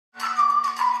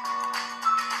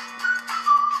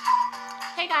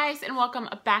Hey guys, and welcome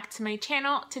back to my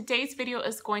channel. Today's video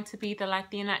is going to be the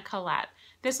Latina collab.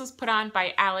 This was put on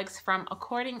by Alex from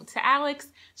According to Alex.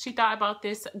 She thought about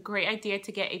this great idea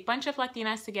to get a bunch of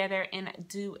Latinas together and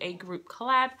do a group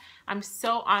collab. I'm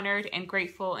so honored and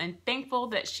grateful and thankful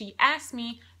that she asked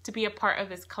me to be a part of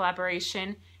this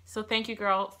collaboration. So thank you,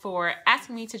 girl, for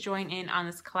asking me to join in on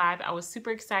this collab. I was super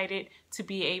excited to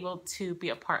be able to be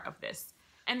a part of this.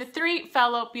 And the three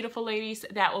fellow beautiful ladies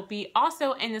that will be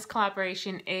also in this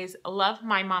collaboration is Love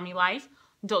My Mommy Life,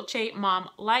 Dolce Mom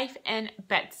Life, and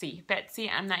Betsy. Betsy,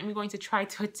 I'm not even going to try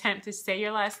to attempt to say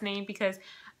your last name because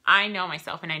I know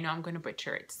myself and I know I'm going to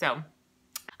butcher it. So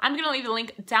I'm going to leave the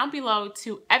link down below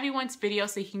to everyone's video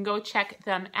so you can go check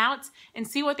them out and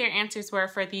see what their answers were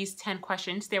for these 10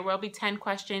 questions. There will be 10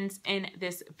 questions in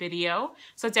this video.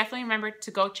 So definitely remember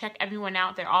to go check everyone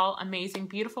out. They're all amazing,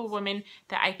 beautiful women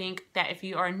that I think that if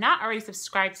you are not already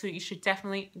subscribed to, you should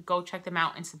definitely go check them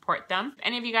out and support them. If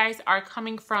any of you guys are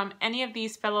coming from any of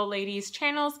these fellow ladies'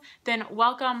 channels, then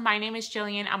welcome. My name is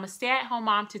Jillian. I'm a stay-at-home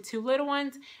mom to 2 little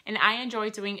ones, and I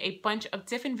enjoy doing a bunch of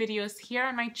different videos here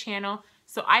on my channel.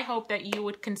 So I hope that you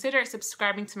would consider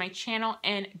subscribing to my channel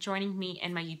and joining me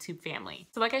and my YouTube family.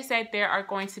 So like I said, there are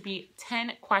going to be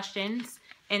 10 questions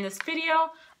in this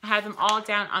video. I have them all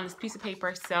down on this piece of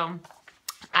paper so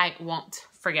I won't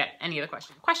forget any of the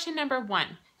questions. Question number 1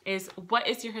 is, what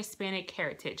is your Hispanic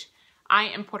heritage? I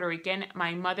am Puerto Rican,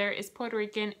 my mother is Puerto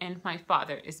Rican, and my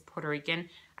father is Puerto Rican.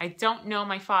 I don't know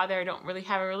my father, I don't really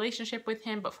have a relationship with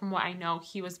him, but from what I know,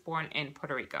 he was born in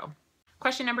Puerto Rico.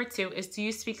 Question number 2 is, do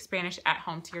you speak Spanish at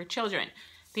home to your children?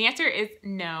 The answer is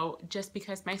no, just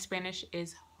because my Spanish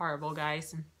is horrible,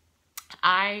 guys.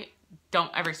 I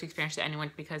don't ever speak Spanish to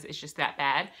anyone because it's just that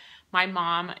bad. My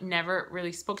mom never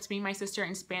really spoke to me and my sister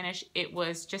in Spanish. It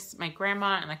was just my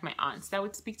grandma and like my aunts that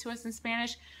would speak to us in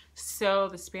Spanish. So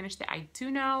the Spanish that I do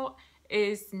know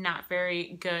is not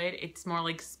very good. It's more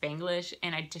like Spanglish,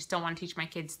 and I just don't want to teach my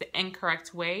kids the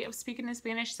incorrect way of speaking in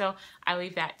Spanish, so I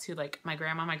leave that to like my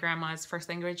grandma. My grandma's first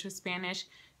language was Spanish,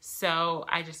 so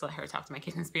I just let her talk to my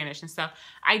kids in Spanish and stuff.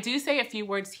 I do say a few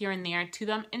words here and there to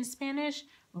them in Spanish,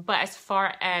 but as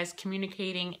far as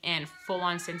communicating in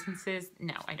full-on sentences,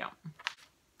 no, I don't.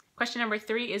 Question number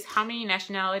 3 is, how many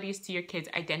nationalities do your kids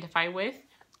identify with?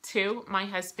 2, my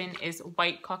husband is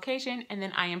white Caucasian, and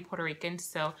then I am Puerto Rican,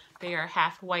 so they are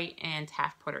half white and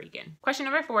half Puerto Rican. Question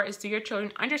number 4 is, do your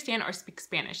children understand or speak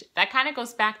Spanish? That kind of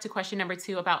goes back to question number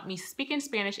 2 about me speaking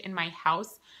Spanish in my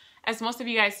house. As most of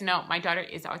you guys know, my daughter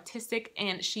is autistic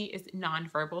and she is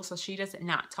nonverbal, so she does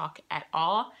not talk at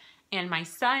all. And my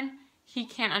son, he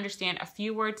can understand a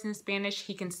few words in Spanish.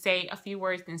 He can say a few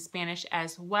words in Spanish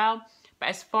as well. But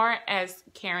as far as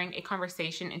carrying a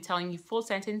conversation and telling you full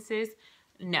sentences,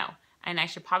 no, and I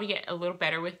should probably get a little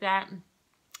better with that.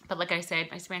 But like I said,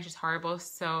 my Spanish is horrible,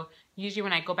 so usually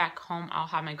when I go back home, I'll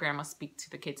have my grandma speak to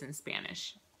the kids in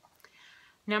Spanish.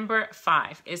 Number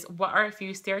 5 is, what are a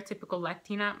few stereotypical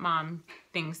Latina mom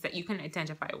things that you can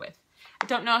identify with? I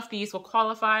don't know if these will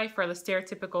qualify for the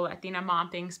stereotypical Latina mom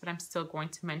things, but I'm still going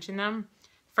to mention them.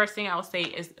 First thing I'll say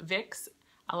is Vicks.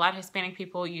 A lot of Hispanic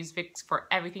people use Vicks for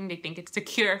everything. They think it's the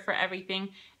cure for everything.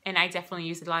 And I definitely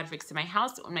use a lot of Vicks in my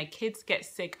house. When my kids get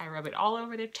sick, I rub it all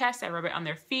over their chest. I rub it on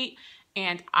their feet.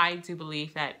 And I do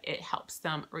believe that it helps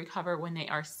them recover when they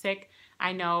are sick.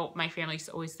 I know my family used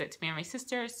to always do it to me and my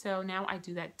sister, so now I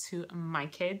do that to my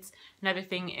kids. Another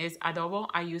thing is adobo.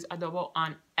 I use adobo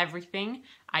on everything.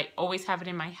 I always have it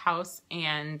in my house,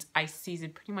 and I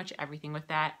season pretty much everything with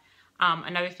that.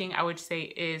 Another thing I would say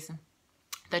is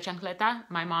the chancleta.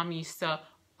 My mom used to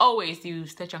always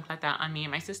use the chancleta on me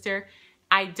and my sister.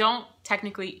 I don't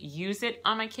technically use it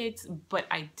on my kids, but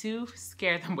I do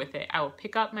scare them with it. I will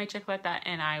pick up my chancleta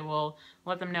and I will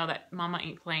let them know that mama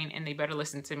ain't playing and they better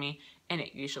listen to me, and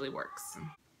it usually works.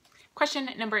 Question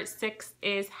number 6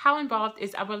 is, how involved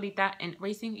is abuelita in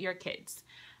raising your kids?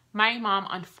 My mom,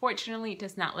 unfortunately,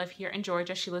 does not live here in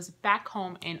Georgia. She lives back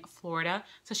home in Florida,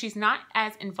 so she's not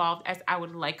as involved as I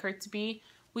would like her to be.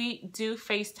 We do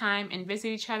FaceTime and visit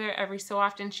each other every so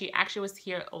often. She actually was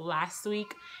here last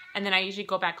week, and then I usually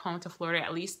go back home to Florida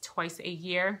at least twice a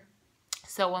year.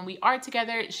 So when we are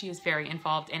together, she is very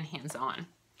involved and hands-on.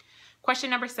 Question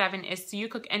number 7 is, do you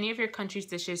cook any of your country's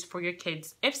dishes for your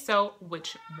kids? If so,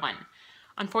 which one?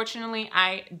 Unfortunately,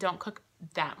 I don't cook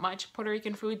that much Puerto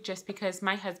Rican food just because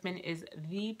my husband is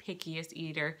the pickiest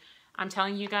eater. I'm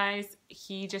telling you guys,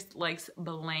 he just likes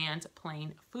bland,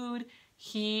 plain food.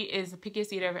 He is the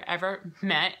pickiest eater I've ever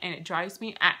met, and it drives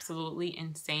me absolutely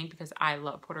insane because I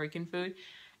love Puerto Rican food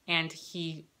and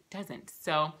he doesn't.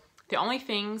 So the only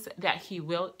things that he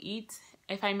will eat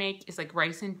if I make is like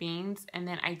rice and beans, and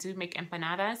then I do make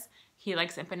empanadas. He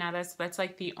likes empanadas, so that's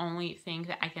like the only thing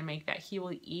that I can make that he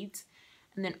will eat.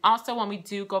 And then also when we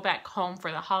do go back home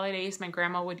for the holidays, my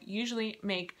grandma would usually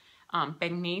make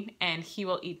pernil, and he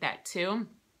will eat that too.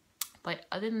 But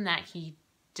other than that, he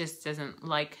just doesn't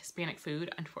like Hispanic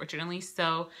food, unfortunately.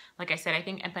 So like I said, I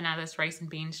think empanadas, rice and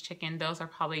beans, chicken, those are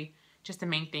probably just the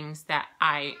main things that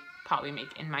I probably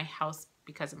make in my house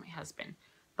because of my husband.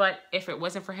 But if it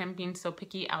wasn't for him being so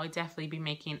picky, I would definitely be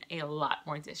making a lot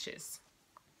more dishes.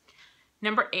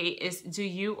 Number 8 is, do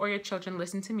you or your children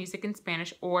listen to music in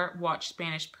Spanish or watch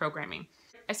Spanish programming?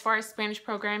 As far as Spanish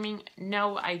programming,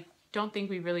 no, I don't think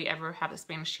we really ever have a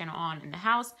Spanish channel on in the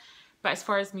house. But as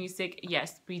far as music,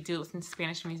 yes, we do listen to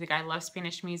Spanish music. I love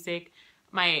Spanish music.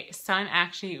 My son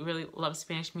actually really loves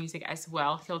Spanish music as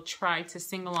well. He'll try to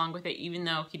sing along with it even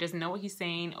though he doesn't know what he's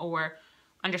saying or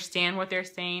understand what they're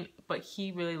saying, but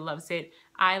he really loves it.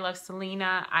 I love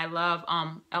Selena. I love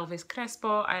Elvis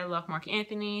Crespo. I love Mark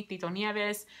Anthony, Tito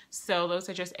Nieves. So those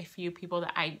are just a few people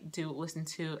that I do listen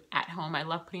to at home. I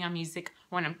love putting on music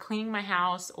when I'm cleaning my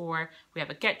house or we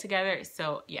have a get together.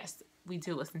 So yes, we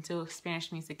do listen to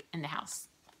Spanish music in the house.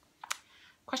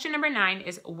 Question number 9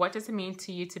 is, what does it mean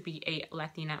to you to be a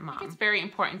Latina mom? It's very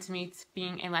important to me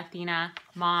being a Latina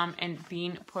mom and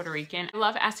being Puerto Rican. I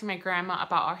love asking my grandma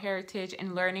about our heritage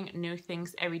and learning new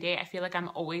things every day. I feel like I'm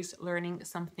always learning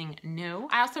something new.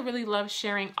 I also really love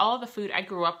sharing all of the food I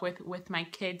grew up with my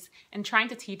kids and trying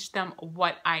to teach them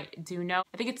what I do know.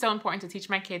 I think it's so important to teach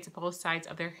my kids both sides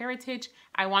of their heritage.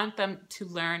 I want them to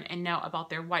learn and know about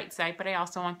their white side, but I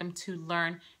also want them to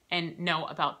learn and know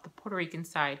about the Puerto Rican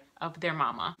side of their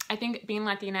mama. I think being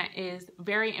Latina is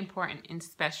very important and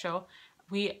special.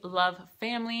 We love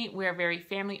family. We're very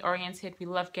family oriented. We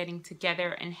love getting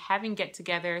together and having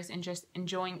get-togethers and just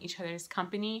enjoying each other's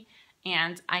company.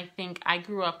 And I think I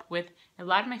grew up with a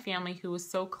lot of my family who was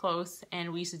so close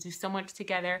and we used to do so much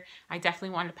together. I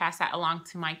definitely wanted to pass that along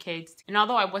to my kids. And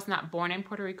although I was not born in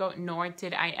Puerto Rico, nor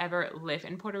did I ever live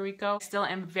in Puerto Rico, I still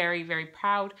am very, very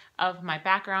proud of my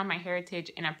background, my heritage,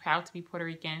 and I'm proud to be Puerto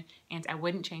Rican, and I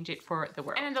wouldn't change it for the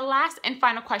world. And then the last and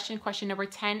final question, question number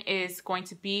 10, is going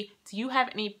to be, do you have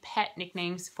any pet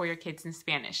nicknames for your kids in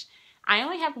Spanish? I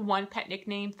only have one pet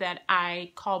nickname that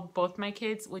I call both my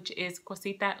kids, which is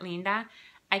Cosita Linda.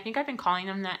 I think I've been calling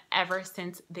them that ever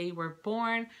since they were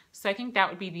born. So I think that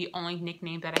would be the only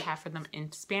nickname that I have for them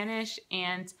in Spanish.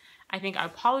 And I think I'll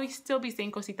probably still be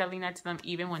saying Cosita Linda to them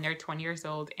even when they're 20 years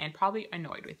old and probably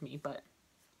annoyed with me. But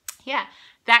yeah,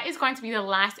 that is going to be the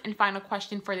last and final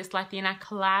question for this Latina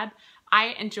collab.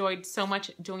 I enjoyed so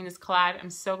much doing this collab. I'm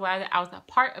so glad that I was a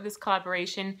part of this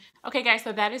collaboration. Okay guys,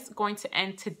 so that is going to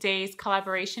end today's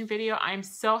collaboration video. I'm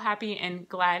so happy and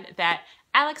glad that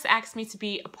Alex asked me to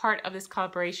be a part of this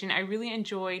collaboration. I really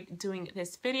enjoyed doing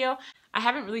this video. I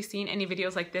haven't really seen any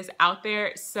videos like this out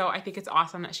there, so I think it's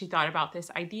awesome that she thought about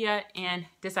this idea and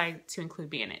decided to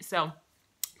include me in it. So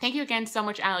thank you again so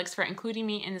much, Alex, for including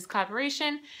me in this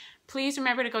collaboration. Please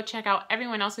remember to go check out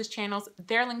everyone else's channels.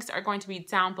 Their links are going to be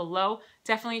down below.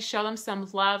 Definitely show them some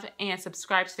love and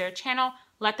subscribe to their channel.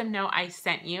 Let them know I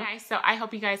sent you. Okay, so I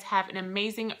hope you guys have an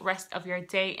amazing rest of your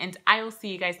day, and I will see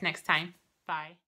you guys next time. Bye.